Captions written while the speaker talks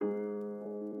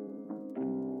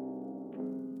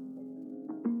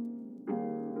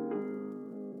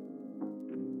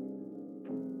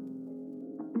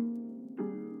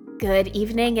Good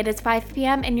evening, it is 5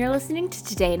 p.m. and you're listening to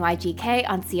Today in YGK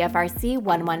on CFRC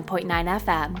 11.9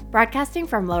 FM, broadcasting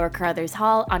from Lower Carruthers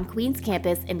Hall on Queen's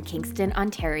Campus in Kingston,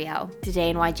 Ontario. Today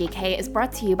in YGK is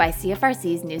brought to you by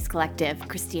CFRC's News Collective,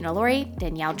 Christina Laurie,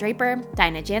 Danielle Draper,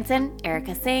 Dinah Jansen,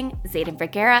 Erica Singh, Zayden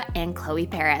Vergara, and Chloe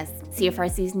Paris.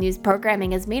 CFRC's news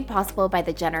programming is made possible by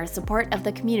the generous support of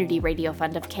the Community Radio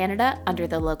Fund of Canada under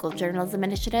the Local Journalism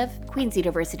Initiative, Queen's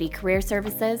University Career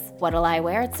Services, What'll I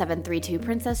Wear at 732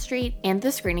 Princess Street, and the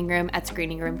Screening Room at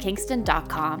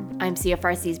screeningroomkingston.com. I'm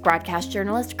CFRC's broadcast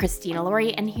journalist Christina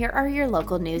Laurie, and here are your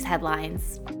local news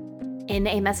headlines. In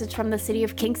a message from the City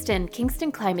of Kingston,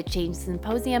 Kingston Climate Change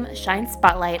Symposium shines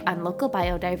spotlight on local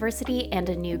biodiversity and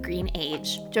a new green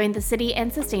age. Join the City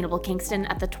and Sustainable Kingston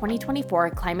at the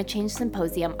 2024 Climate Change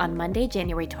Symposium on Monday,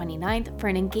 January 29th for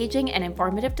an engaging and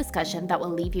informative discussion that will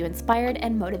leave you inspired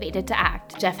and motivated to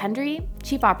act. Jeff Hendry,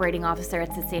 Chief Operating Officer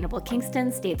at Sustainable Kingston,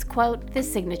 states, quote,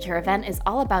 "This signature event is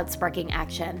all about sparking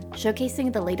action,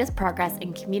 showcasing the latest progress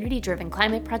in community-driven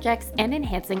climate projects and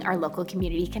enhancing our local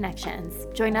community connections.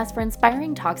 Join us for inspiring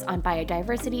talks on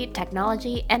biodiversity,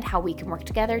 technology, and how we can work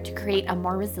together to create a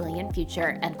more resilient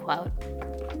future," end quote.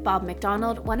 Bob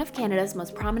McDonald, one of Canada's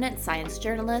most prominent science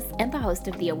journalists and the host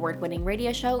of the award-winning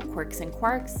radio show Quirks and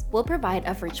Quarks, will provide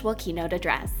a virtual keynote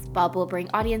address. Bob will bring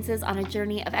audiences on a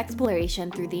journey of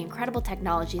exploration through the incredible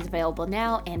technologies available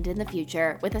now and in the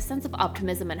future, with a sense of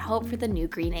optimism and hope for the new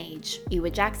green age.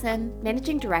 Ewa Jackson,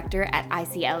 Managing Director at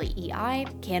ICLEI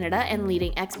Canada and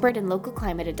leading expert in local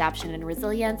climate adaptation and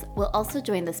resilience, will also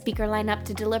join the speaker lineup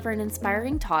to deliver an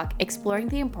inspiring talk exploring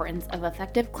the importance of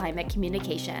effective climate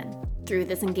communication. Through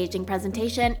this engaging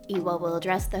presentation, Ewa will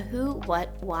address the who, what,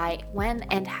 why, when,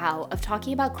 and how of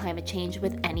talking about climate change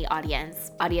with any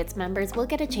audience. Audience members will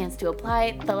get a chance to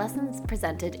apply the lessons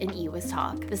presented in Ewa's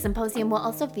talk. The symposium will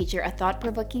also feature a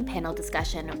thought-provoking panel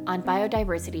discussion on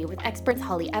biodiversity with experts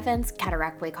Holly Evans,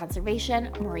 Cataract Way Conservation,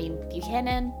 Maureen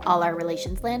Buchanan, All Our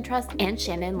Relations Land Trust, and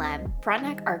Shannon Lem,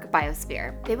 Frontenac Arc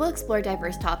Biosphere. They will explore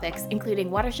diverse topics, including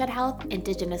watershed health,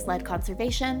 Indigenous-led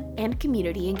conservation, and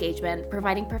community engagement,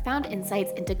 providing profound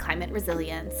insights into climate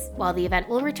resilience. While the event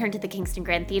will return to the Kingston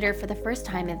Grand Theatre for the first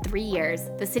time in 3 years,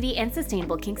 the City and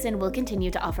Sustainable Kingston will continue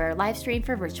to offer a live stream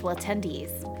for virtual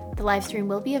attendees. The live stream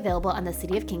will be available on the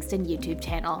City of Kingston YouTube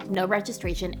channel. No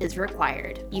registration is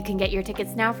required. You can get your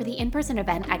tickets now for the in-person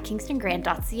event at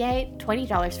kingstongrand.ca,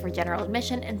 $20 for general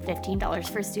admission and $15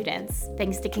 for students.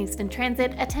 Thanks to Kingston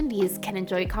Transit, attendees can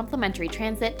enjoy complimentary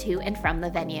transit to and from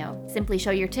the venue. Simply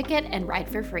show your ticket and ride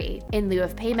for free. In lieu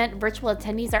of payment, virtual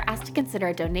attendees are asked to consider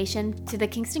a donation to the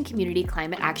Kingston Community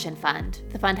Climate Action Fund.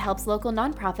 The fund helps local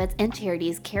nonprofits and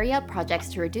charities carry out projects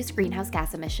to reduce greenhouse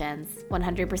gas emissions.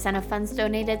 100% of funds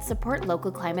donated support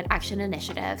local climate action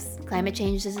initiatives. Climate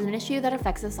change is an issue that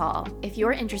affects us all. If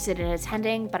you're interested in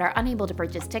attending but are unable to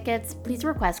purchase tickets, please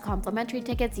request complimentary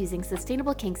tickets using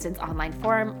Sustainable Kingston's online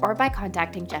forum or by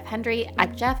contacting Jeff Hendry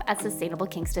at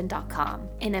jeff@sustainablekingston.com.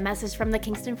 In a message from the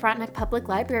Kingston Frontenac Public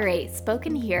Library,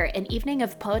 spoken here, an evening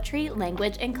of poetry,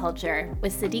 language, and culture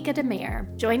with Sadiqa Demeir.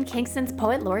 Join Kingston's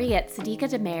Poet Laureate Sadiqa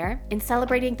Demeir in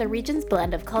celebrating the region's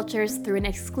blend of cultures through an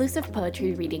exclusive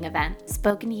poetry reading event,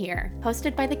 Spoken Here,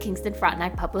 hosted by the Kingston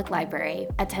Frontenac Public Library.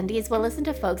 Attendees will listen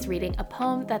to folks reading a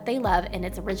poem that they love in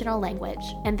its original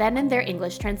language, and then in their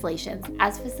English translations,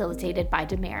 as facilitated by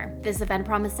Demeir. This event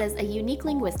promises a unique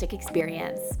linguistic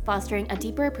experience, fostering a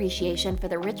deeper appreciation for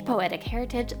the rich poetic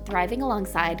heritage thriving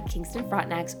alongside Kingston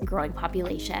Frontenac's growing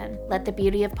population. Let the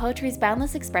beauty of poetry's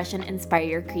boundless expression inspire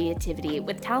your creativity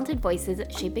with talented voices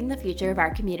shaping the future of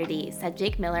our community, said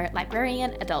Jake Miller,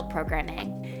 librarian, adult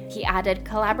programming. He added,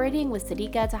 collaborating with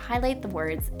Sadiqa to highlight the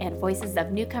words and voices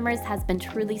of newcomers has been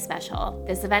truly special.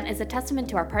 This event is a testament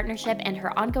to our partnership and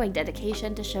her ongoing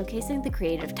dedication to showcasing the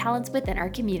creative talents within our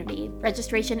community.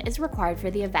 Registration is required for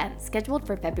the event, scheduled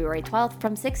for February 12th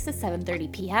from 6 to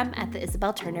 7:30 p.m. at the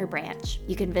Isabel Turner branch.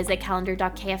 You can visit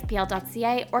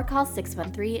calendar.kfpl.ca or call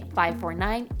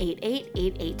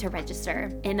 613-549-8888 to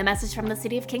register. In a message from the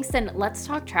City of Kingston, let's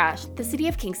talk trash. The City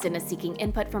of Kingston is seeking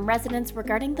input from residents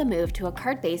regarding the move to a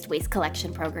card-based waste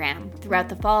collection program. Throughout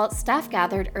the fall, staff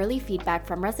gathered early feedback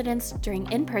from residents during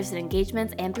in-person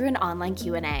engagements and through an online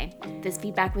Q&A. This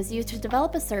feedback was used to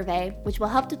develop a survey, which will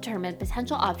help determine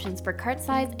potential options for cart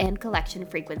size and collection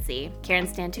frequency. Karen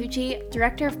Stantucci,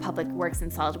 Director of Public Works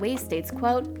and Solid Waste, states,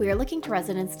 quote, "We are looking to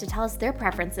residents to tell us their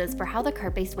preferences for how the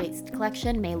cart-based waste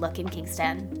collection may look in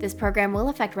Kingston. This program will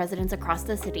affect residents across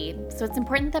the city, so it's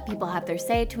important that people have their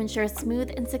say to ensure a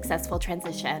smooth and successful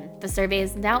transition. The survey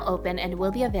is now open and will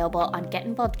be available on Get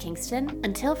Involved Kingston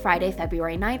until Friday,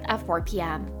 February 9th at 4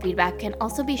 p.m. Feedback can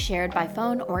also be shared by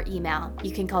phone or email.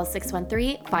 You can call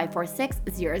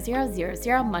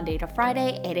 613-546-0000 Monday to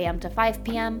Friday, 8 a.m. to 5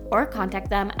 p.m., or contact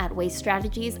them at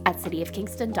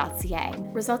wastestrategies@cityofkingston.ca.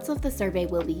 Results of the survey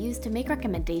will be used to make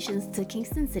recommendations to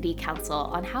Kingston City Council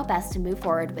on how best to move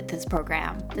forward with this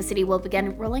program. The city will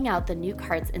begin rolling out the new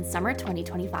carts in summer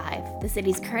 2025. The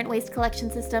city's current waste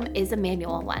collection system is a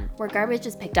manual one, where garbage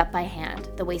is picked up by hand.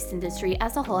 The waste industry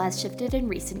as a whole has shifted in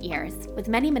recent years, with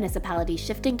many municipalities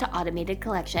shifting to automated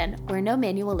collection where no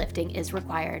manual lifting is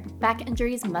required. Back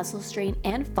injuries, muscle strain,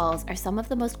 and falls are some of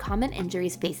the most common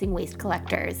injuries facing waste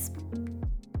collectors.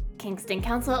 Kingston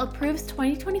Council approves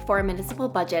 2024 municipal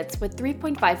budgets with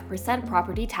 3.5%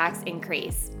 property tax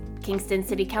increase. Kingston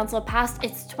City Council passed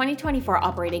its 2024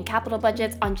 operating capital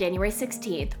budgets on January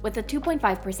 16th with a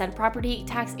 2.5% property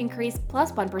tax increase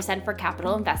plus 1% for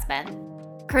capital investment.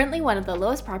 Currently one of the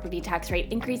lowest property tax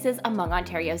rate increases among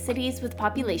Ontario cities with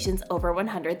populations over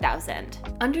 100,000.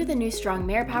 Under the new Strong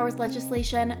Mayor Powers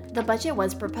legislation, the budget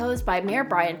was proposed by Mayor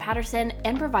Brian Patterson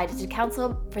and provided to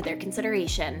Council for their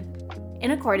consideration,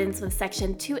 in accordance with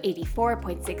Section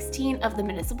 284.16 of the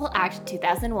Municipal Act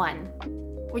 2001.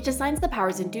 Which assigns the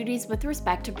powers and duties with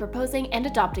respect to proposing and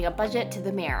adopting a budget to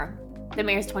the mayor. The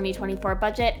mayor's 2024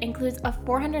 budget includes a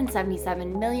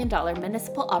 $477 million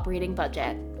municipal operating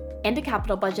budget and a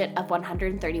capital budget of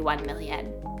 $131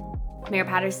 million. Mayor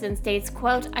Patterson states,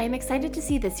 quote, "I am excited to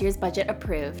see this year's budget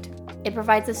approved. It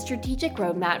provides a strategic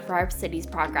roadmap for our city's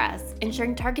progress,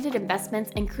 ensuring targeted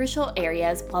investments in crucial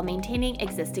areas while maintaining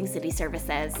existing city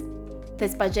services.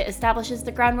 This budget establishes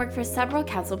the groundwork for several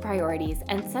council priorities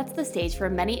and sets the stage for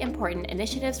many important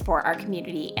initiatives for our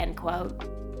community," end quote.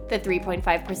 The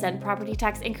 3.5% property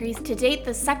tax increase, to date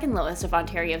the second lowest of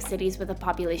Ontario cities with a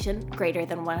population greater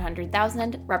than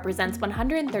 100,000, represents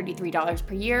 $133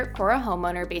 per year for a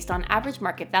homeowner based on average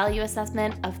market value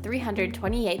assessment of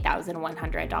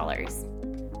 $328,100.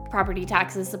 Property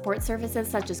taxes support services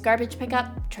such as garbage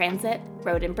pickup, transit,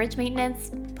 road and bridge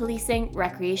maintenance, policing,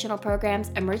 recreational programs,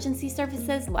 emergency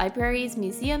services, libraries,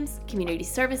 museums, community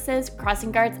services,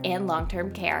 crossing guards, and long-term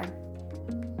care.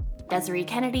 Desiree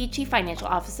Kennedy, Chief Financial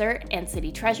Officer and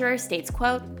City Treasurer, states,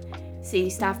 quote, "City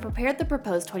staff prepared the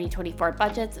proposed 2024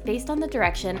 budgets based on the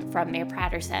direction from Mayor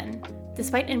Patterson.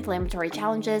 Despite inflammatory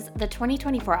challenges, the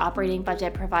 2024 operating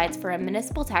budget provides for a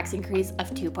municipal tax increase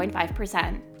of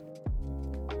 2.5%.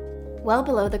 Well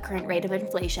below the current rate of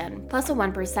inflation, plus a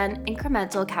 1%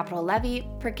 incremental capital levy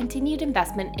for continued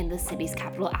investment in the city's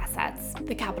capital assets.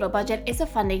 The capital budget is a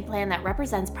funding plan that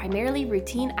represents primarily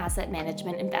routine asset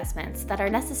management investments that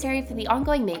are necessary for the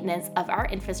ongoing maintenance of our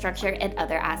infrastructure and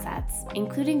other assets,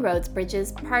 including roads,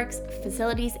 bridges, parks,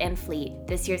 facilities, and fleet.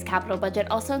 This year's capital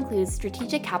budget also includes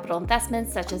strategic capital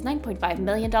investments such as $9.5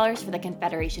 million for the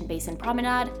Confederation Basin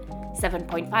Promenade,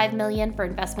 $7.5 million for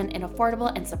investment in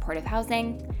affordable and supportive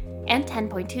housing, and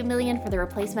 $10.2 million for the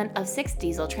replacement of 6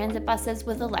 diesel transit buses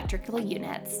with electrical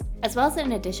units, as well as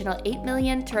an additional $8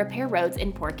 million to repair roads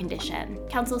in poor condition.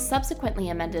 Council subsequently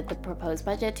amended the proposed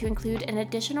budget to include an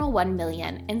additional $1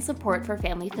 million in support for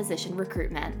family physician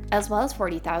recruitment, as well as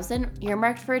 $40,000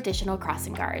 earmarked for additional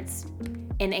crossing guards.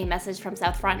 In a message from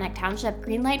South Frontenac Township,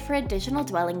 greenlight for additional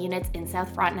dwelling units in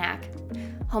South Frontenac.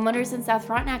 Homeowners in South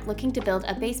Frontenac looking to build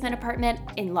a basement apartment,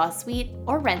 in-law suite,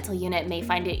 or rental unit may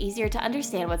find it easier to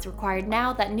understand what's required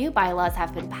now that new bylaws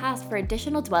have been passed for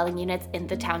additional dwelling units in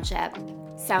the township.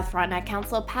 South Frontenac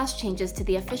Council passed changes to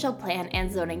the official plan and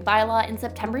zoning bylaw in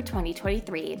September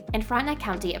 2023, and Frontenac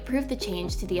County approved the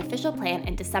change to the official plan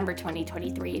in December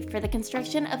 2023 for the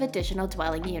construction of additional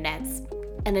dwelling units.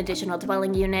 An additional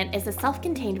dwelling unit is a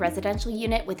self-contained residential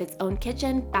unit with its own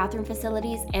kitchen, bathroom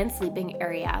facilities, and sleeping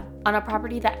area on a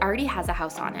property that already has a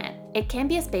house on it. It can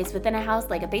be a space within a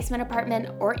house like a basement apartment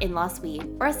or in-law suite,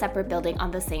 or a separate building on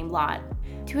the same lot.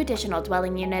 2 additional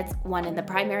dwelling units, one in the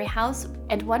primary house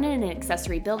and one in an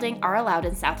accessory building, are allowed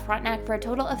in South Frontenac for a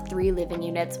total of 3 living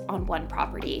units on one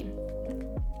property.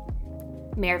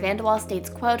 Mayor Vandewaal states,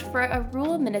 quote, "For a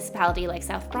rural municipality like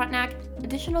South Frontenac,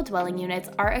 additional dwelling units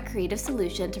are a creative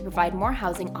solution to provide more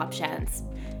housing options.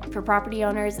 For property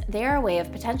owners, they are a way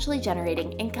of potentially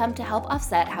generating income to help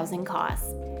offset housing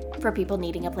costs. For people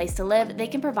needing a place to live, they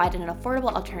can provide an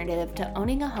affordable alternative to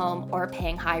owning a home or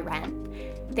paying high rent.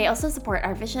 They also support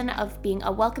our vision of being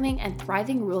a welcoming and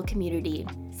thriving rural community,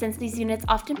 since these units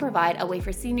often provide a way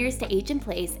for seniors to age in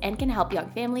place and can help young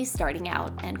families starting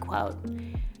out," end quote.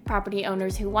 Property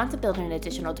owners who want to build an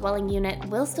additional dwelling unit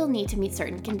will still need to meet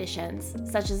certain conditions,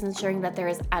 such as ensuring that there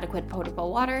is adequate potable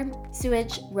water,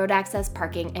 sewage, road access,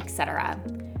 parking, etc.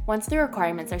 Once the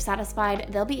requirements are satisfied,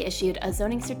 they'll be issued a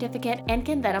zoning certificate and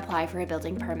can then apply for a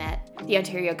building permit. The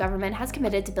Ontario government has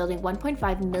committed to building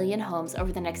 1.5 million homes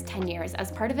over the next 10 years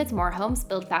as part of its More Homes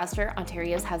Build Faster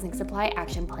Ontario's Housing Supply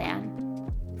Action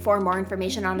Plan. For more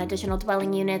information on additional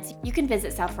dwelling units, you can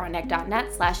visit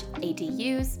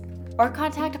southfrontenac.net/ADUs or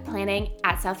contact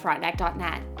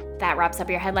planning@southfrontenac.net. That wraps up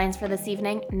your headlines for this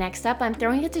evening. Next up, I'm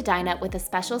throwing it to Dinah with a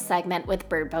special segment with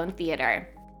Birdbone Theatre.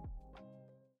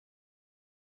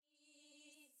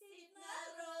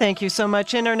 Thank you so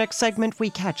much. In our next segment, we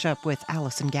catch up with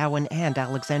Alison Gowan and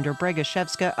Alexandra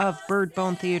Bregashevska of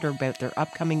Birdbone Theatre about their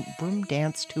upcoming Broom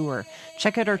Dance Tour.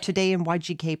 Check out our Today in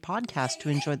YGK podcast to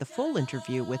enjoy the full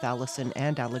interview with Alison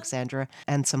and Alexandra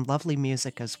and some lovely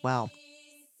music as well.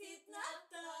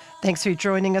 Thanks for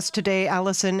joining us today,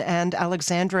 Alison and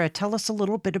Alexandra. Tell us a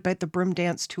little bit about the Broom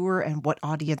Dance Tour and what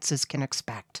audiences can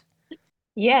expect.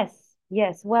 Yes.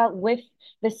 Well, with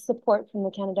this support from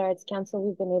the Canada Arts Council,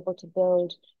 we've been able to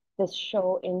build this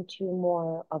show into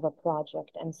more of a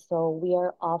project. And so we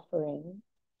are offering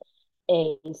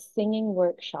a singing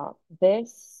workshop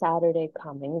this Saturday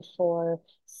coming for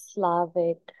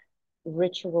Slavic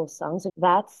ritual songs.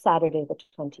 That's Saturday the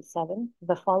 27th.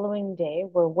 The following day,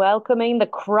 we're welcoming the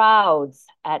crowds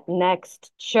at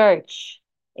Next Church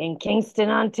in Kingston,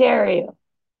 Ontario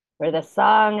for the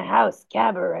Song House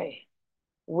Cabaret,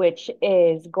 which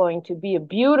is going to be a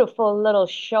beautiful little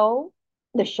show.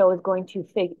 The show is going to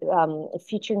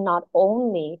feature not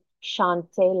only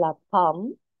Chante La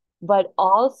Pomme, but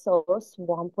also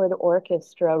Swampwood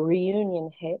Orchestra reunion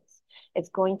hits. It's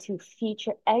going to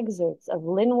feature excerpts of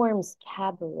Lindworm's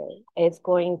Cabaret. It's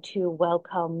going to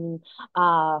welcome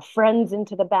friends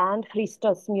into the band,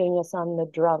 Christos Murias on the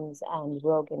drums and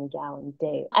Rogan Gowan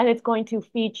Day. And it's going to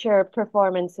feature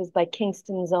performances by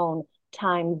Kingston's own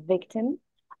Time Victim,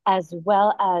 as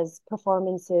well as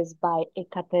performances by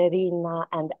Ekaterina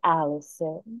and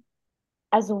Alison,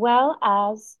 as well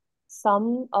as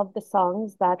some of the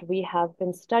songs that we have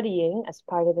been studying as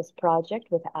part of this project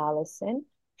with Alison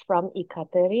from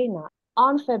Ekaterina.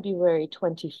 On February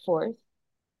 24th,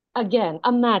 again,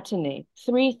 a matinee,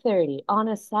 3:30 on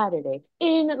a Saturday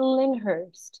in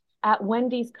Lyndhurst at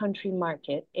Wendy's Country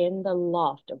Market in the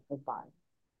loft of the barn.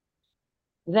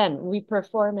 Then we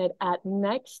perform it at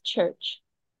Next Church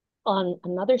on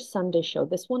another Sunday show,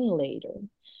 this one later,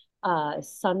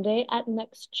 Sunday at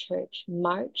Next Church,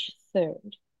 March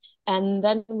 3rd. And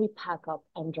then we pack up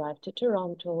and drive to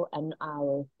Toronto, and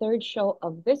our third show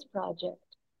of this project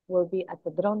will be at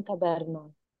the Dron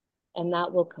Taberna, and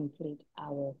that will complete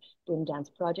our Broom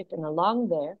Dance project. And along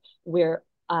there,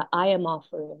 I am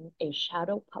offering a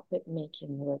shadow puppet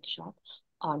making workshop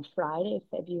on Friday,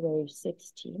 February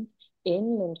 16th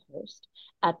in Lyndhurst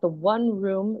at the One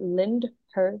Room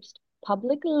Lyndhurst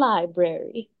Public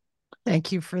Library.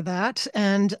 Thank you for that.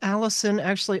 And Alison,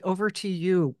 actually over to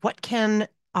you. What can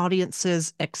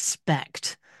audiences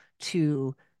expect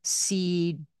to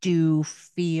see, do,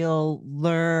 feel,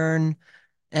 learn,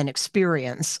 and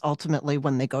experience ultimately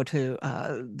when they go to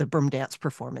the Broom Dance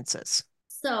performances?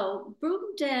 So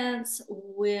Broom Dance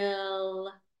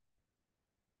will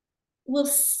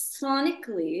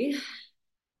sonically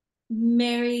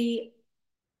marry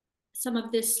some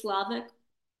of this Slavic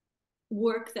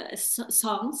work, that is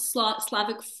songs,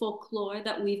 Slavic folklore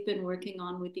that we've been working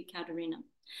on with Ekaterina.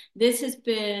 This is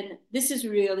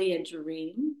really a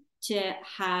dream to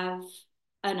have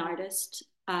an artist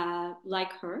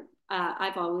like her.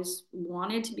 I've always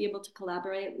wanted to be able to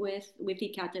collaborate with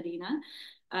Ekaterina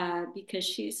because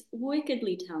she's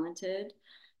wickedly talented.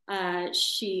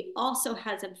 She also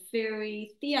has a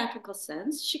very theatrical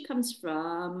sense. She comes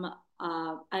from,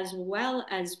 as well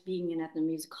as being an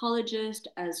ethnomusicologist,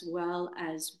 as well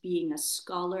as being a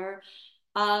scholar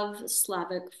of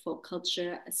Slavic folk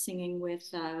culture, singing with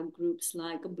groups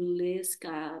like Blisk,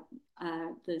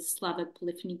 the Slavic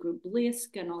polyphony group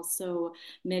Blisk, and also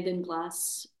Megan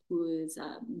Glass, who is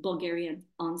a Bulgarian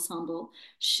ensemble.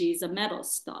 She's a metal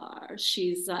star.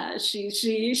 She's a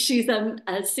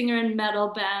singer in metal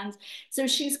bands. So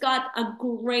she's got a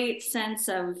great sense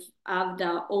of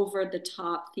the over the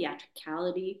top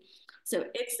theatricality. So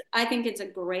I think it's a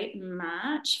great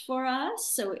match for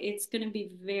us. So it's going to be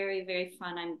very, very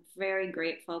fun. I'm very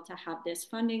grateful to have this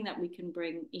funding that we can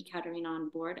bring Ekaterina on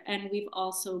board. And we've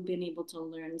also been able to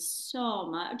learn so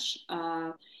much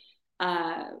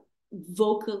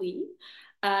vocally.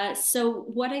 So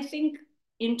what I think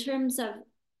in terms of,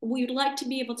 we'd like to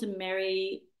be able to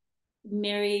marry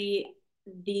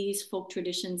these folk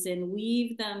traditions and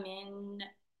weave them in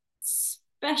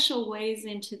special ways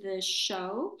into the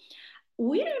show.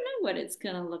 We don't know what it's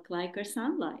going to look like or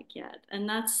sound like yet, and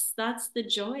that's the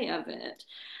joy of it.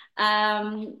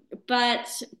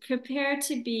 But prepare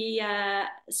to be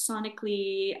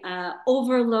sonically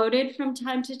overloaded from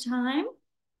time to time,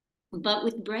 but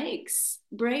with breaks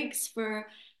for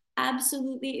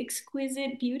absolutely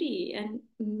exquisite beauty. And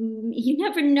you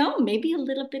never know, maybe a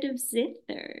little bit of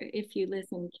zither if you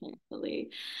listen carefully.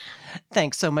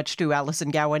 Thanks so much to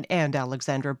Alison Gowan and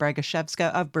Alexandra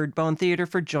Bragashevska of Birdbone Theatre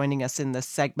for joining us in this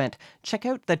segment. Check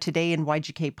out the Today in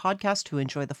YGK podcast to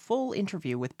enjoy the full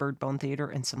interview with Birdbone Theatre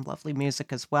and some lovely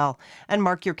music as well. And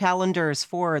mark your calendars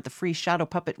for the free Shadow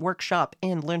Puppet Workshop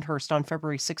in Lyndhurst on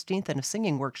February 16th and a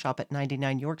singing workshop at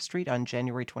 99 York Street on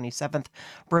January 27th.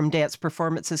 Broom dance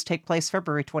performances take place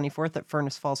February 24th at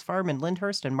Furnace Falls Farm in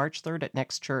Lyndhurst and March 3rd at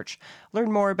Next Church.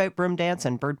 Learn more about broom dance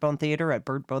and Birdbone Theatre at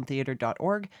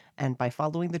birdbonetheatre.org and by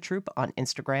following the troupe on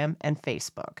Instagram and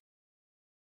Facebook.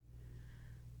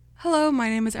 Hello, my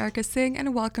name is Erica Singh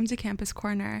and welcome to Campus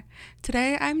Corner.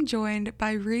 Today I'm joined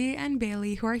by Ree and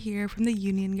Bailey who are here from the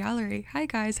Union Gallery. Hi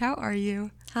guys, how are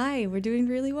you? Hi, we're doing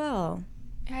really well.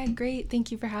 Yeah, great.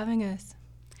 Thank you for having us.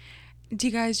 Do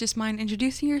you guys just mind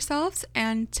introducing yourselves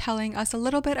and telling us a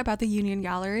little bit about the Union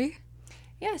Gallery?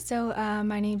 Yeah, so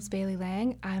my name's Bailey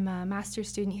Laing. I'm a master's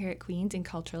student here at Queen's in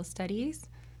Cultural Studies.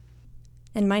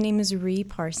 And my name is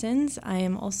Parsons. I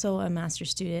am also a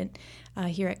master's student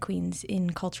here at Queen's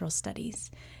in Cultural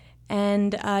Studies.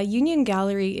 And Union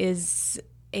Gallery is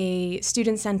a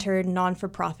student-centered,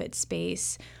 non-for-profit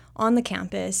space on the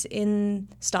campus in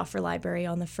Stauffer Library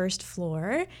on the first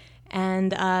floor.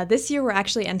 And this year we're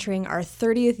actually entering our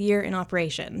 30th year in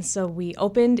operation. So we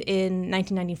opened in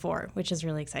 1994, which is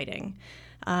really exciting.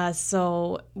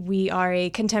 So we are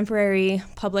a contemporary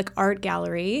public art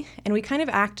gallery, and we kind of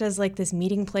act as like this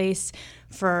meeting place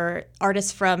for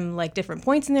artists from like different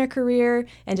points in their career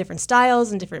and different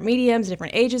styles and different mediums,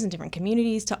 different ages and different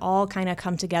communities to all kind of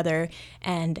come together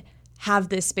and have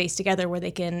this space together where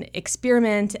they can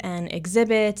experiment and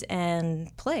exhibit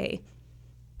and play.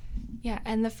 Yeah,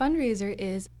 and the fundraiser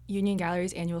is Union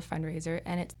Gallery's annual fundraiser,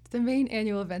 and it's the main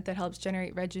annual event that helps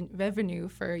generate revenue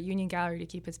for Union Gallery to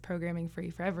keep its programming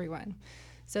free for everyone.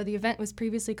 So the event was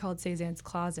previously called Cézanne's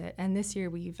Closet, and this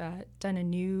year we've done a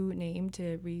new name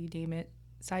to rename it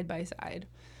Side by Side.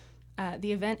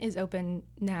 The event is open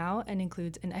now and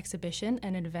includes an exhibition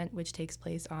and an event which takes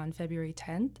place on February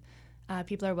 10th.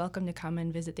 People are welcome to come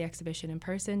and visit the exhibition in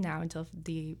person now until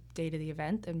the date of the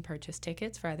event and purchase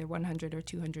tickets for either $100 or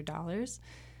 $200.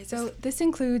 So this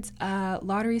includes a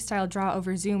lottery-style draw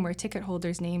over Zoom where ticket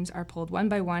holders' names are pulled one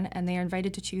by one and they are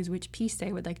invited to choose which piece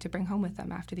they would like to bring home with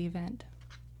them after the event.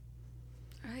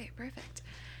 All right, perfect.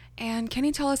 And can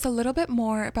you tell us a little bit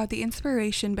more about the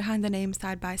inspiration behind the name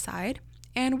Side by Side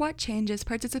and what changes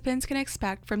participants can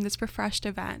expect from this refreshed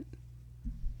event?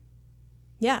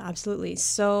 Yeah, absolutely.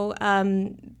 So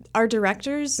our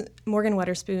directors, Morgan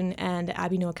Weatherspoon and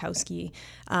Abby Nowakowski,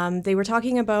 they were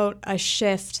talking about a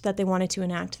shift that they wanted to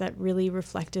enact that really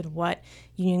reflected what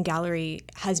Union Gallery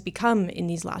has become in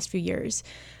these last few years,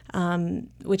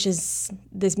 which is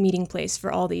this meeting place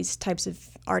for all these types of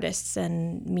artists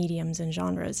and mediums and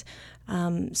genres.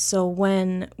 So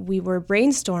when we were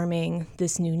brainstorming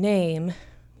this new name,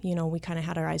 you know, we kind of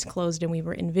had our eyes closed and we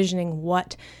were envisioning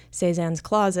what Cézanne's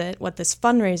Closet, what this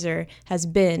fundraiser has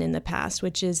been in the past,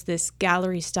 which is this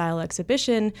gallery-style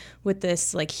exhibition with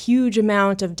this like huge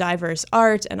amount of diverse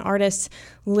art and artists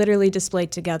literally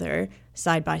displayed together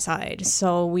side by side.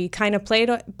 So we kind of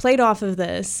played off of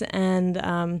this, and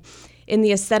in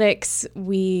the aesthetics,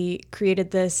 we created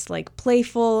this like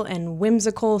playful and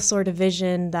whimsical sort of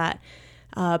vision that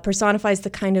personifies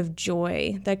the kind of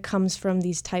joy that comes from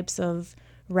these types of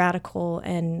radical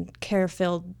and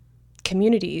care-filled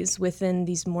communities within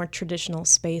these more traditional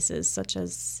spaces, such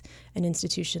as an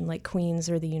institution like Queen's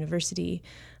or the university,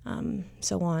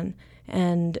 so on.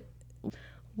 And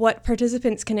what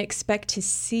participants can expect to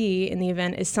see in the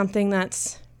event is something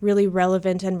that's really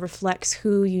relevant and reflects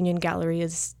who Union Gallery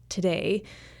is today.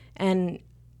 And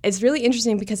it's really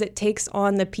interesting because it takes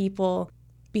on the people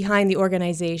behind the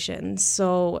organization.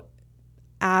 So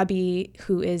Abby,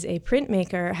 who is a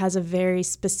printmaker, has a very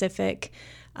specific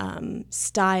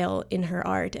style in her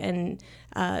art, and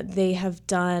they have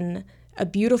done a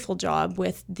beautiful job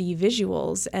with the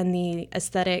visuals and the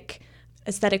aesthetic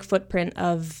footprint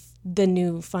of the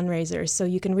new fundraiser. So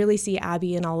you can really see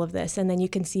Abby in all of this, and then you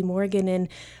can see Morgan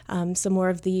in some more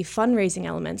of the fundraising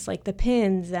elements, like the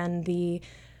pins and the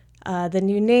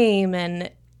new name, and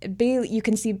Bailey, you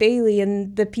can see Bailey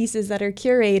and the pieces that are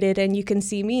curated, and you can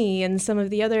see me and some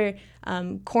of the other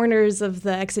corners of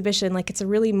the exhibition. Like, it's a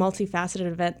really multifaceted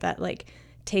event that like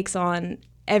takes on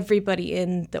everybody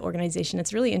in the organization.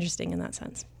 It's really interesting in that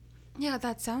sense. Yeah,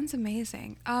 that sounds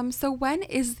amazing. So when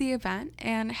is the event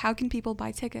and how can people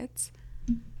buy tickets?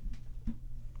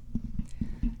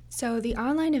 So the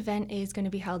online event is going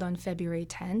to be held on February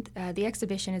 10th. The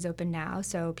exhibition is open now,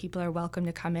 so people are welcome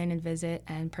to come in and visit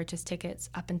and purchase tickets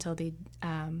up until the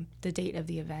date of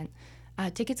the event.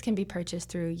 Tickets can be purchased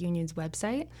through Union's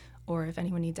website, or if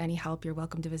anyone needs any help, you're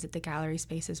welcome to visit the gallery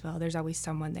space as well. There's always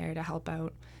someone there to help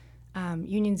out.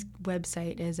 Union's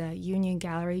website is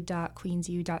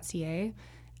uniongallery.queensu.ca.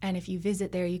 And if you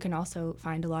visit there, you can also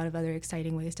find a lot of other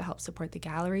exciting ways to help support the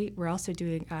gallery. We're also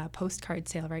doing a postcard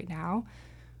sale right now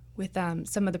with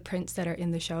some of the prints that are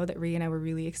in the show that Rhea and I were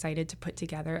really excited to put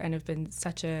together and have been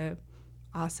such a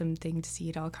awesome thing to see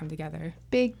it all come together.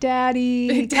 Big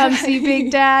Daddy! Come see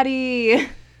Big Daddy!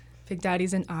 Big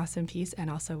Daddy's an awesome piece and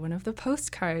also one of the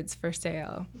postcards for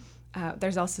sale.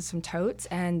 There's also some totes,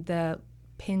 and the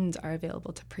pins are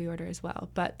available to pre-order as well.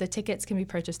 But the tickets can be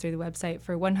purchased through the website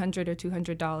for $100 or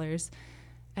 $200.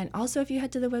 And also, if you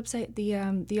head to the website,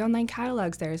 the online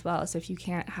catalog's there as well. So if you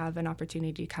can't have an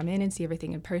opportunity to come in and see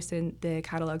everything in person, the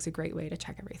catalog's a great way to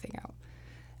check everything out.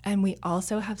 And we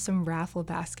also have some raffle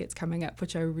baskets coming up,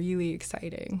 which are really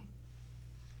exciting.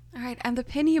 All right, and the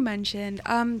pin you mentioned,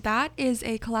 that is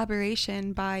a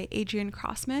collaboration by Adrian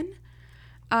Crossman.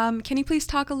 Can you please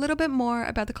talk a little bit more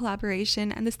about the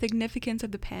collaboration and the significance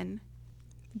of the pin?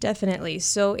 Definitely.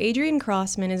 So Adrian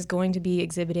Crossman is going to be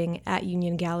exhibiting at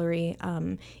Union Gallery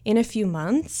in a few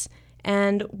months.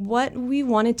 And what we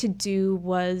wanted to do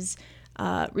was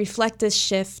reflect this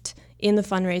shift in the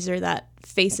fundraiser that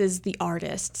faces the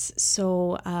artists.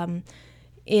 So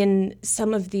in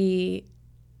some of the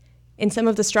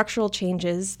structural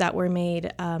changes that were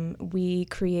made, we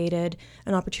created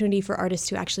an opportunity for artists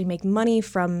to actually make money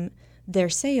from their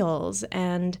sales.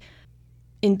 And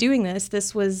in doing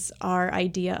this was our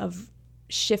idea of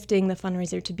shifting the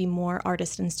fundraiser to be more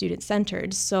artist and student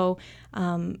centered. So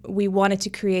we wanted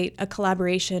to create a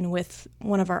collaboration with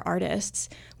one of our artists,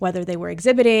 whether they were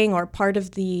exhibiting or part of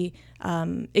the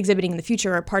exhibiting in the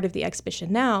future or part of the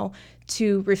exhibition now,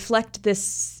 to reflect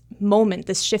this moment,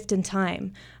 this shift in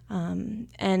time.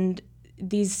 And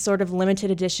these sort of limited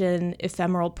edition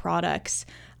ephemeral products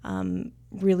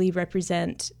really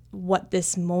represent what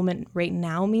this moment right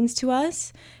now means to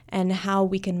us and how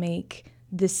we can make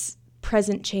this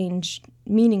present change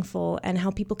meaningful and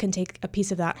how people can take a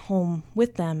piece of that home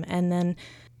with them. And then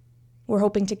we're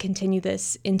hoping to continue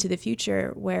this into the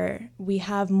future where we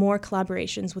have more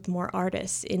collaborations with more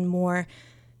artists in more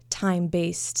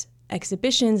time-based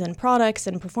exhibitions and products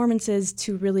and performances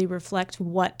to really reflect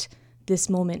what this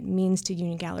moment means to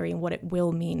Union Gallery and what it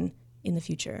will mean in the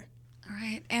future. All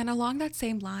right, and along that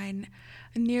same line,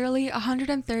 nearly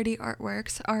 130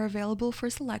 artworks are available for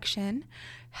selection.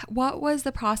 What was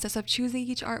the process of choosing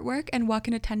each artwork, and what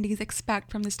can attendees expect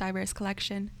from this diverse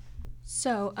collection?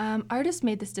 So artists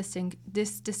made this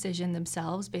decision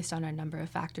themselves based on a number of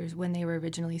factors when they were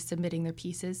originally submitting their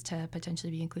pieces to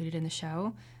potentially be included in the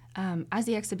show. As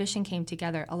the exhibition came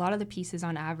together, a lot of the pieces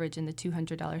on average in the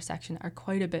 $200 section are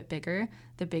quite a bit bigger.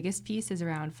 The biggest piece is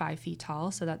around 5 feet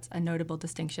tall, so that's a notable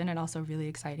distinction and also really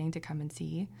exciting to come and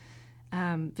see.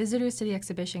 Visitors to the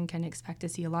exhibition can expect to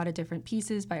see a lot of different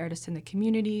pieces by artists in the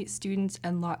community, students,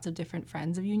 and lots of different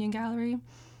friends of Union Gallery.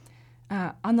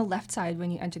 On the left side,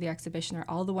 when you enter the exhibition, are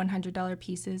all the $100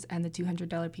 pieces, and the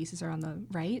 $200 pieces are on the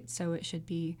right, so it should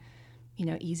be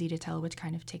easy to tell which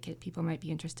kind of ticket people might be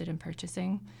interested in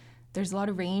purchasing. There's a lot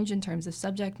of range in terms of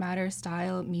subject matter,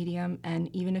 style, medium,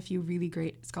 and even a few really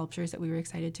great sculptures that we were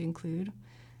excited to include.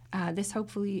 This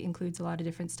hopefully includes a lot of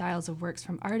different styles of works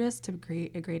from artists to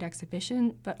create a great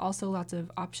exhibition, but also lots of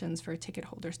options for ticket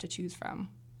holders to choose from.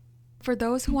 For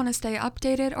those who want to stay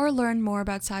updated or learn more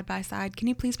about Side by Side, can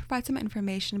you please provide some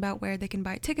information about where they can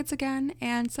buy tickets again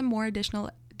and some more additional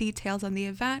details on the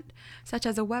event, such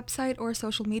as a website or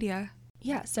social media?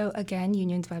 Yeah, so again,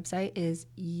 Union's website is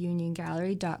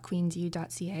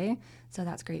uniongallery.queensu.ca. So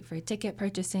that's great for ticket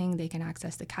purchasing. They can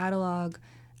access the catalog,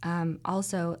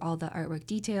 also all the artwork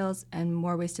details and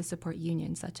more ways to support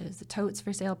Union, such as the totes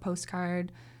for sale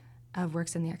postcard of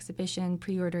works in the exhibition,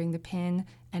 pre-ordering the pin,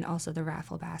 and also the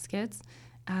raffle baskets.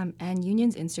 And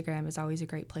Union's Instagram is always a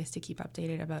great place to keep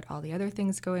updated about all the other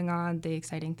things going on, the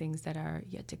exciting things that are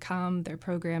yet to come, their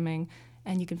programming,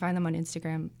 and you can find them on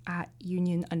Instagram at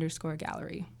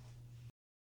union_gallery.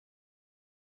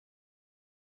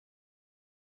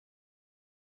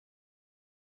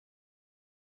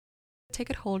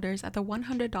 Ticket holders at the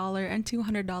 $100 and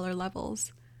 $200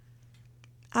 levels.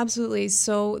 Absolutely.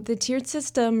 So the tiered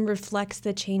system reflects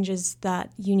the changes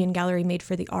that Union Gallery made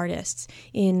for the artists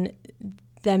in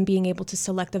them being able to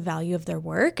select the value of their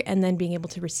work and then being able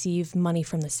to receive money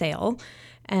from the sale.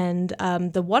 And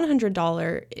the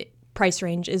 $100 price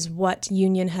range is what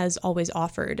Union has always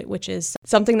offered, which is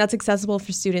something that's accessible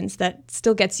for students that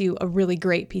still gets you a really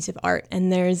great piece of art.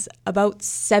 And there's about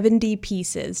 70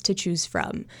 pieces to choose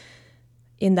from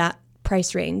in that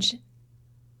price range.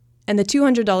 And the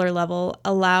 $200 level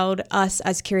allowed us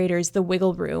as curators the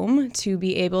wiggle room to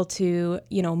be able to,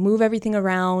 move everything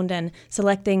around and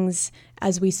select things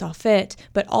as we saw fit,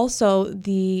 but also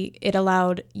it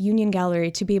allowed Union Gallery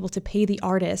to be able to pay the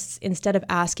artists instead of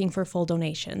asking for full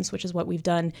donations, which is what we've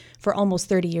done for almost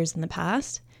 30 years in the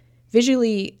past.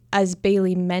 Visually, as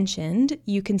Bailey mentioned,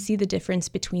 you can see the difference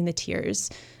between the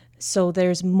tiers. So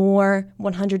there's more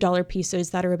 $100 pieces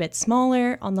that are a bit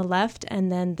smaller on the left,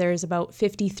 and then there's about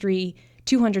 53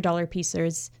 $200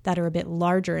 pieces that are a bit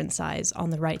larger in size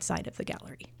on the right side of the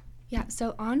gallery. Yeah,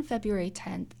 so on February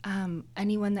 10th,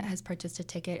 anyone that has purchased a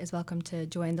ticket is welcome to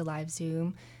join the live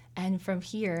Zoom. And from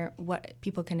here, what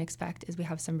people can expect is we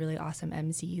have some really awesome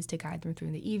MCs to guide them through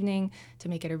in the evening to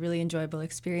make it a really enjoyable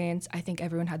experience. I think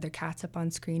everyone had their cats up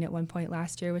on screen at one point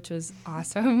last year, which was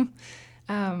awesome.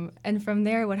 And from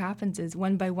there, what happens is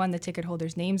one by one, the ticket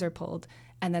holders' names are pulled,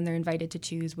 and then they're invited to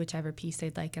choose whichever piece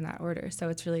they'd like in that order. So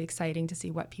it's really exciting to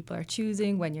see what people are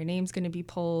choosing, when your name's going to be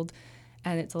pulled,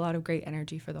 and it's a lot of great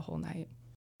energy for the whole night.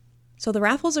 So the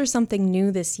raffles are something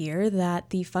new this year that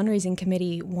the fundraising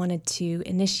committee wanted to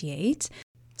initiate.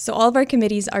 So all of our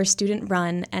committees are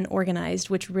student-run and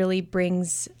organized, which really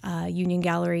brings Union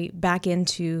Gallery back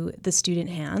into the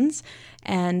student hands.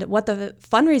 And what the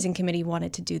fundraising committee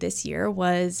wanted to do this year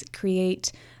was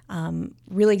create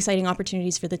really exciting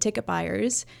opportunities for the ticket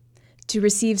buyers to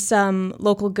receive some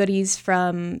local goodies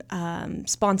from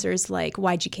sponsors like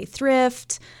YGK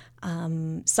Thrift,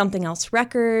 Something Else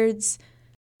Records,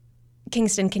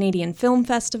 Kingston Canadian Film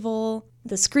Festival,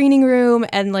 the screening room,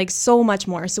 and so much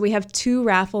more. So we have 2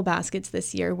 raffle baskets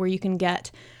this year where you can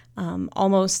get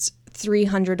almost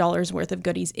 $300 worth of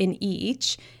goodies in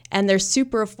each, and they're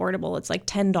super affordable. It's like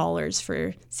 $10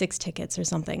 for 6 tickets or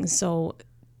something. So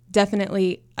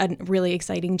definitely a really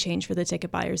exciting change for the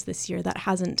ticket buyers this year that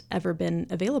hasn't ever been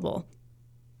available.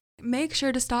 Make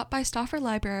sure to stop by Stauffer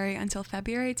Library until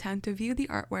February 10th to view the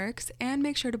artworks, and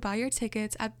make sure to buy your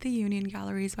tickets at the Union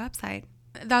Gallery's website.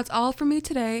 That's all from me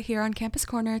today here on Campus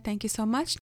Corner. Thank you so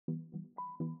much.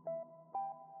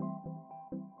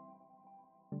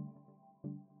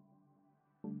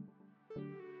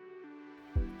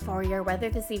 For your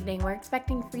weather this evening, we're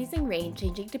expecting freezing rain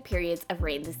changing to periods of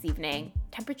rain this evening.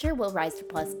 Temperature will rise to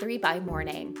 +3 by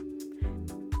morning.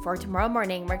 For tomorrow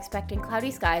morning, we're expecting cloudy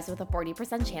skies with a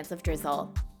 40% chance of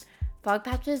drizzle. Fog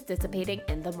patches dissipating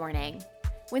in the morning.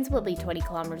 Winds will be 20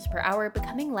 kilometers per hour,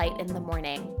 becoming light in the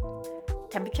morning.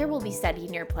 Temperature will be steady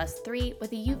near +3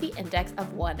 with a UV index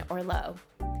of 1 or low.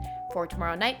 For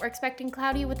tomorrow night, we're expecting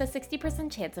cloudy with a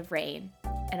 60% chance of rain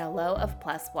and a low of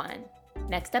 +1.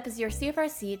 Next up is your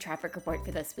CFRC traffic report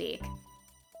for this week.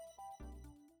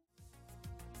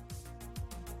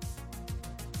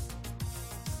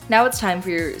 Now it's time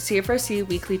for your CFRC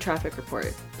weekly traffic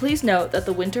report. Please note that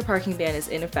the winter parking ban is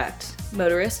in effect.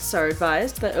 Motorists are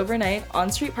advised that overnight,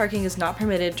 on-street parking is not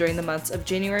permitted during the months of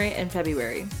January and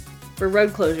February. For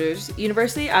road closures,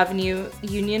 University Avenue,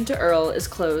 Union to Earl is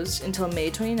closed until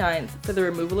May 29th for the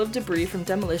removal of debris from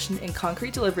demolition and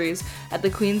concrete deliveries at the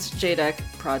Queen's JDEC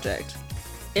project.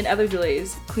 In other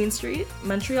delays, Queen Street,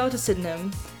 Montreal to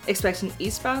Sydenham, expect an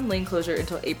eastbound lane closure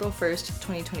until April 1st,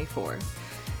 2024.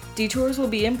 Detours will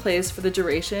be in place for the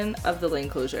duration of the lane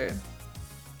closure.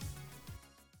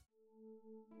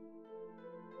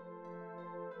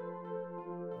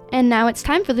 And now it's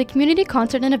time for the Community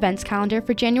Concert and Events calendar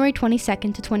for January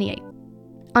 22nd to 28th.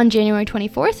 On January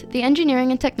 24th, the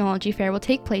Engineering and Technology Fair will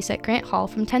take place at Grant Hall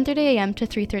from 10:30 a.m. to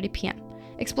 3:30 p.m.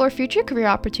 Explore future career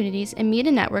opportunities and meet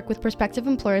and network with prospective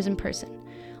employers in person.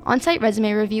 On-site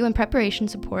resume review and preparation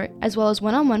support, as well as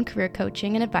one-on-one career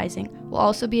coaching and advising, will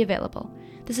also be available.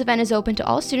 This event is open to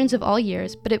all students of all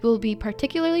years, but it will be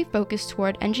particularly focused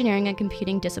toward engineering and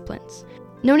computing disciplines.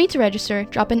 No need to register,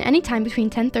 drop in any time between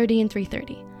 10:30 and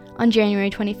 3:30. On January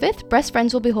 25th, Breast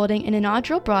Friends will be holding an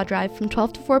inaugural bra drive from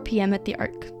 12 to 4 p.m. at the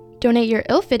Arc. Donate your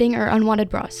ill-fitting or unwanted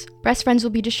bras. Breast Friends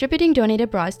will be distributing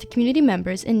donated bras to community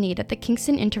members in need at the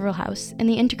Kingston Interval House and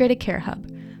the Integrated Care Hub.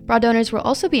 Bra donors will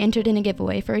also be entered in a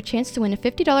giveaway for a chance to win a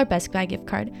 $50 Best Buy gift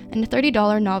card and a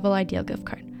 $30 Novel Ideal gift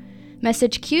card.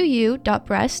 Message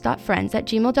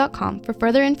qu.breast.friends@gmail.com for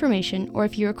further information or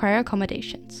if you require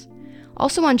accommodations.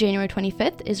 Also on January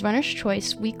 25th is Runner's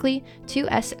Choice Weekly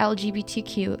 2S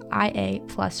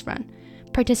LGBTQIA+ Run.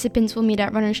 Participants will meet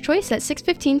at Runner's Choice at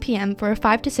 6:15 p.m. for a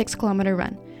 5 to 6 kilometer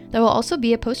run. There will also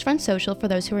be a post-run social for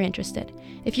those who are interested.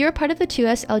 If you are part of the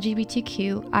 2S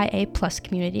LGBTQIA+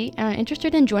 community and are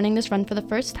interested in joining this run for the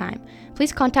first time,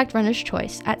 please contact Runner's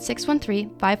Choice at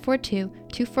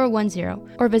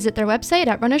 613-542-2410 or visit their website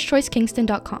at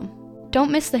runnerschoicekingston.com.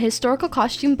 Don't miss the historical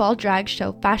costume ball drag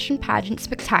show Fashion Pageant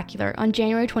Spectacular on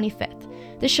January 25th.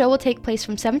 This show will take place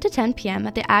from 7 to 10 p.m.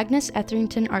 at the Agnes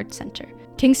Etherington Arts Center.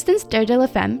 Kingston's Dare de la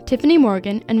Femme, Tiffany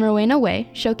Morgan, and Rowena Way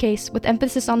showcase, with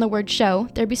emphasis on the word show,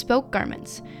 their bespoke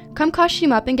garments. Come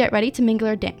costume up and get ready to mingle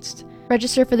or dance.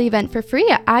 Register for the event for free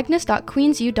at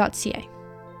agnes.queensu.ca.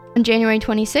 On January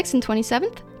 26th and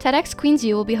 27th, TEDx Queens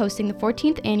U will be hosting the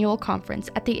 14th annual conference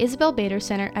at the Isabel Bader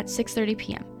Center at 6:30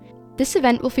 p.m. This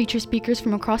event will feature speakers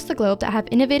from across the globe that have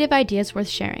innovative ideas worth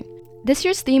sharing. This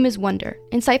year's theme is Wonder.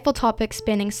 Insightful topics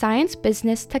spanning science,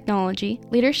 business, technology,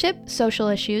 leadership, social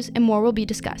issues, and more will be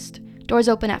discussed. Doors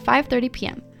open at 5:30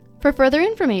 p.m. For further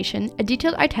information, a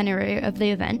detailed itinerary of the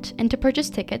event, and to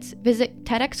purchase tickets, visit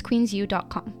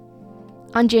tedxqueensu.com.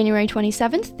 On January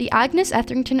 27th, the Agnes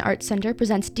Etherington Arts Center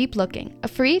presents Deep Looking, a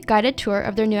free guided tour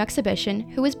of their new exhibition,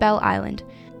 Who is Belle Island?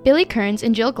 Billy Kearns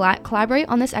and Jill Glatt collaborate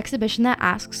on this exhibition that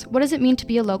asks, what does it mean to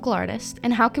be a local artist,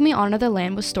 and how can we honor the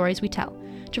land with stories we tell?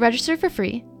 To register for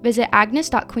free, visit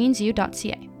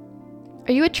agnes.queensu.ca.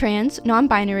 Are you a trans,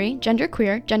 non-binary,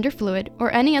 genderqueer, gender fluid,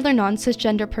 or any other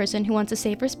non-cisgender person who wants a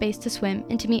safer space to swim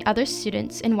and to meet other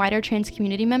students and wider trans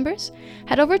community members?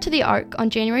 Head over to the Arc on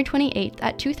January 28th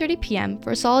at 2:30 p.m.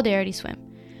 for a solidarity swim.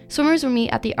 Swimmers will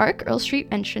meet at the Arc Earl Street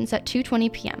entrance at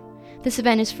 2:20 p.m. This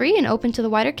event is free and open to the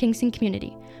wider Kingston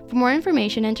community. For more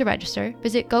information and to register,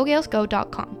 visit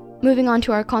gogalesgo.com. Moving on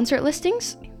to our concert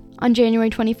listings. On January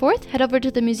 24th, head over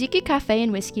to the Musique Cafe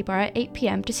and Whiskey Bar at 8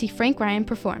 p.m. to see Frank Ryan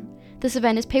perform. This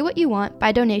event is pay what you want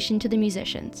by donation to the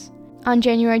musicians. On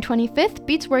January 25th,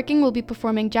 Beats Working will be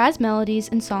performing jazz melodies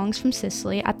and songs from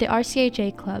Sicily at the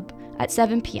RCHA Club at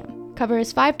 7 p.m. Cover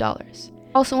is $5.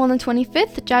 Also on the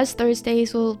 25th, Jazz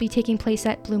Thursdays will be taking place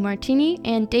at Blue Martini,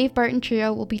 and Dave Barton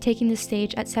Trio will be taking the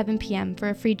stage at 7 p.m. for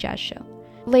a free jazz show.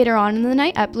 Later on in the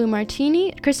night at Blue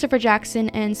Martini, Christopher Jackson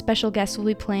and special guests will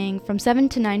be playing from 7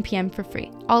 to 9 p.m. for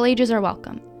free. All ages are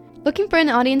welcome. Looking for an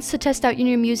audience to test out your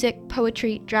new music,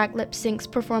 poetry, drag lip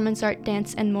syncs, performance art,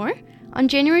 dance, and more? On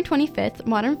January 25th,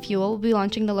 Modern Fuel will be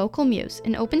launching the Local Muse,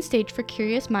 an open stage for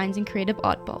curious minds and creative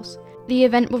oddballs. The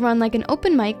event will run like an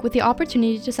open mic with the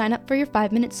opportunity to sign up for your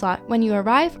 5-minute slot when you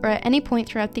arrive or at any point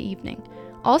throughout the evening.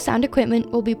 All sound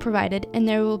equipment will be provided and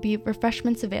there will be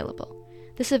refreshments available.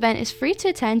 This event is free to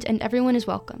attend and everyone is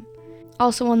welcome.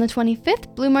 Also on the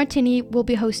 25th, Blue Martini will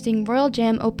be hosting Royal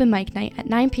Jam Open Mic Night at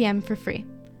 9 p.m. for free.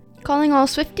 Calling all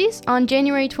Swifties, on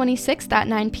January 26th at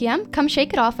 9 p.m., come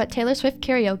shake it off at Taylor Swift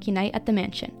Karaoke Night at the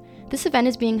Mansion. This event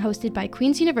is being hosted by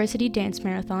Queen's University Dance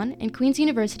Marathon and Queen's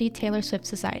University Taylor Swift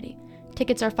Society.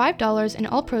 Tickets are $5 and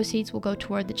all proceeds will go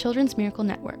toward the Children's Miracle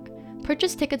Network.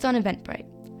 Purchase tickets on Eventbrite.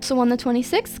 So on the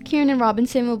 26th, Kieran and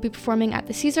Robinson will be performing at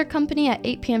the Caesar Company at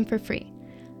 8 p.m. for free.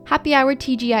 Happy Hour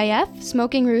TGIF,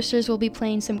 Smoking Roosters will be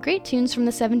playing some great tunes from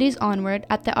the 70s onward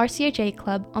at the RCHA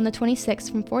Club on the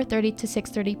 26th from 4:30 to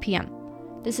 6:30 p.m.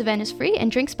 This event is free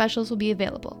and drink specials will be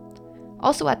available.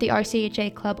 Also at the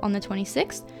RCHA Club on the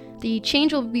 26th, The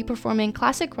Change will be performing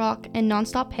classic rock and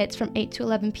non-stop hits from 8 to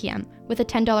 11 p.m. with a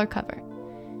 $10 cover.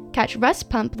 Catch Russ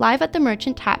Pump live at the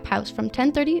Merchant Tap House from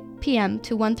 10:30 p.m.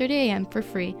 to 1:30 a.m. for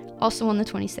free, also on the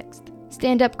 26th.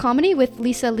 Stand-up comedy with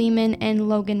Lisa Lehman and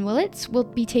Logan Willits will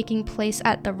be taking place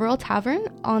at the Rural Tavern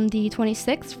on the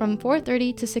 26th from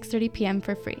 4:30 to 6:30 p.m.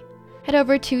 for free. Head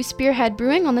over to Spearhead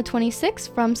Brewing on the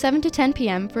 26th from 7 to 10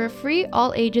 p.m. for a free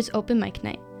all-ages open mic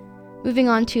night. Moving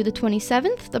on to the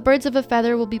 27th, the Birds of a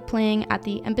Feather will be playing at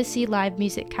the Embassy Live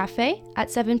Music Cafe at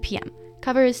 7 p.m.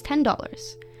 Cover is $10.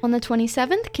 On the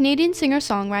 27th, Canadian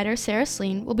singer-songwriter Sarah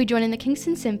Slean will be joining the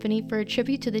Kingston Symphony for a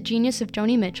tribute to the genius of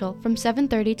Joni Mitchell from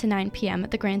 7:30 to 9 p.m. at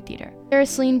the Grand Theatre. Sarah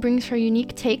Slean brings her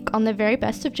unique take on the very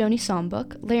best of Joni's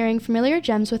songbook, layering familiar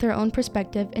gems with her own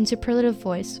perspective and superlative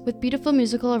voice, with beautiful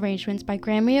musical arrangements by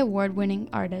Grammy Award-winning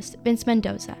artist Vince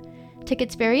Mendoza.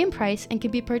 Tickets vary in price and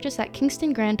can be purchased at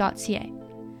kingstongrand.ca.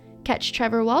 Catch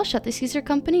Trevor Walsh at the Caesar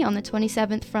Company on the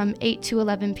 27th from 8 to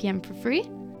 11 p.m. for free.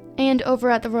 And over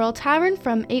at the Royal Tavern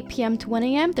from 8 p.m. to 1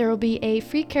 a.m. there will be a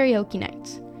free karaoke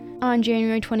night. On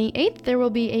January 28th, there will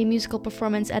be a musical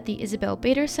performance at the Isabel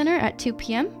Bader Center at 2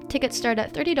 p.m. Tickets start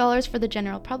at $30 for the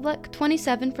general public,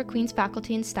 $27 for Queen's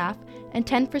faculty and staff, and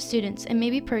 $10 for students, and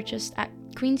may be purchased at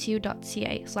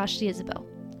queensu.ca/theisabel.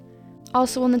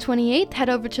 Also on the 28th, head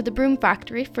over to the Broom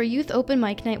Factory for Youth Open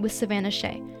Mic Night with Savannah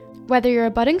Shea. Whether you're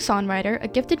a budding songwriter, a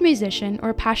gifted musician, or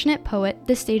a passionate poet,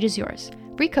 this stage is yours.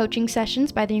 Free coaching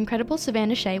sessions by the incredible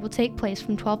Savannah Shea will take place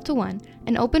from 12 to 1,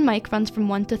 and open mic runs from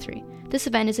 1 to 3. This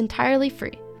event is entirely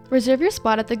free. Reserve your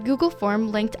spot at the Google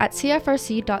form linked at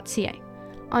cfrc.ca.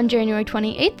 On January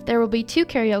 28th, there will be 2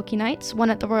 karaoke nights,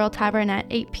 one at the Royal Tavern at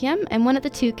 8 p.m. and one at the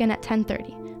Toucan at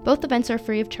 10:30. Both events are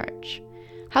free of charge.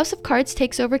 House of Cards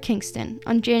takes over Kingston.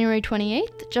 On January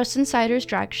 28th, Justin Sider's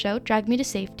drag show, Drag Me to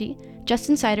Safety,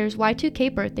 Justin Sider's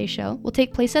Y2K birthday show, will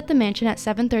take place at the Mansion at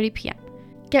 7:30 p.m.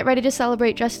 Get ready to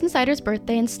celebrate Justin Sider's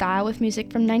birthday in style with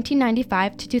music from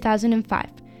 1995 to 2005.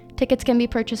 Tickets can be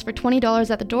purchased for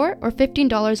 $20 at the door or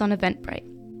 $15 on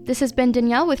Eventbrite. This has been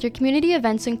Danielle with your community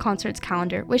events and concerts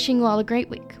calendar, wishing you all a great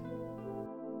week.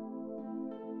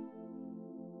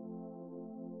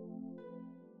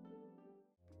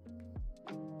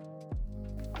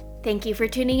 Thank you for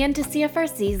tuning in to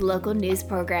CFRC's local news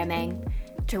programming.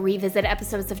 To revisit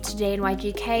episodes of Today in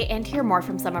YGK and hear more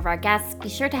from some of our guests, be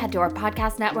sure to head to our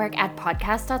podcast network at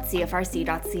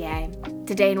podcast.cfrc.ca.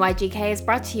 Today in YGK is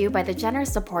brought to you by the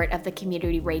generous support of the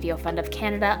Community Radio Fund of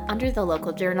Canada under the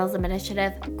Local Journalism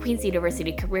Initiative, Queen's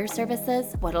University Career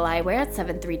Services, What'll I Wear at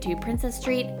 732 Princess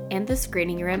Street, and the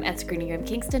Screening Room at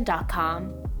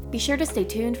screeningroomkingston.com. Be sure to stay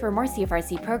tuned for more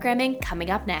CFRC programming coming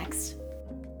up next.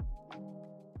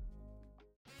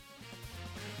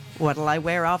 What'll I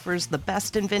Wear offers the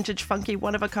best in vintage, funky,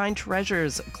 one-of-a-kind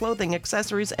treasures, clothing,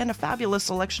 accessories, and a fabulous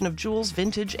selection of jewels,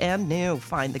 vintage and new.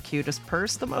 Find the cutest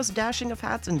purse, the most dashing of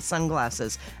hats and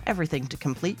sunglasses, everything to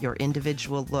complete your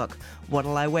individual look.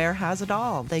 What'll I Wear has it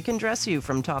all. They can dress you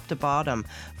from top to bottom.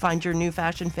 Find your new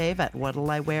fashion fave at What'll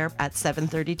I Wear at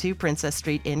 732 Princess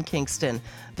Street in Kingston.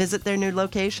 Visit their new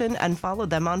location and follow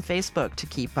them on Facebook to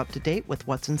keep up to date with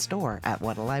what's in store at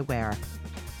What'll I Wear.